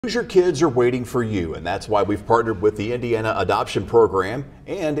Your kids are waiting for you, and that's why we've partnered with the Indiana Adoption Program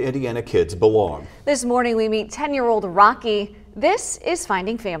and Indiana Kids Belong. This morning we meet 10-year-old Rocky. This is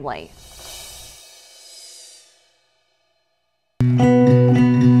Finding Family.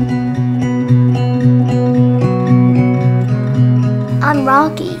 I'm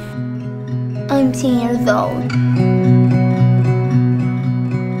Rocky. I'm 10 years old.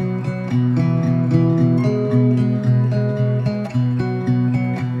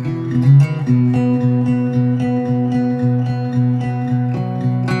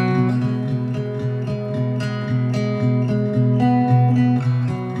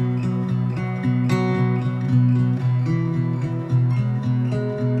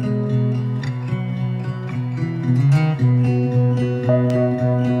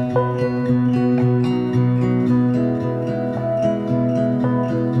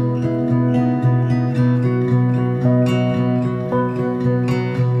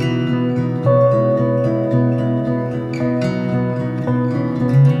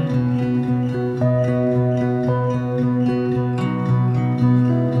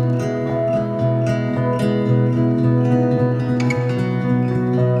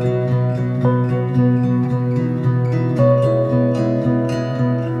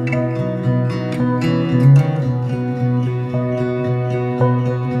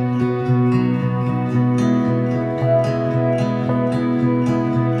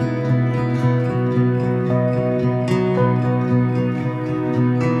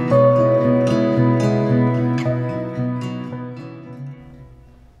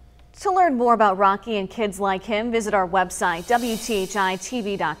 To learn more about Rocky and kids like him, visit our website,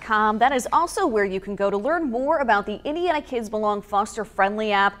 WTHI-TV.com. That is also where you can go to learn more about the Indiana Kids Belong Foster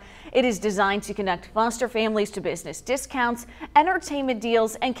Friendly app. It is designed to connect foster families to business discounts, entertainment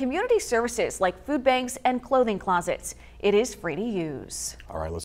deals, and community services like food banks and clothing closets. It is free to use. All right, let's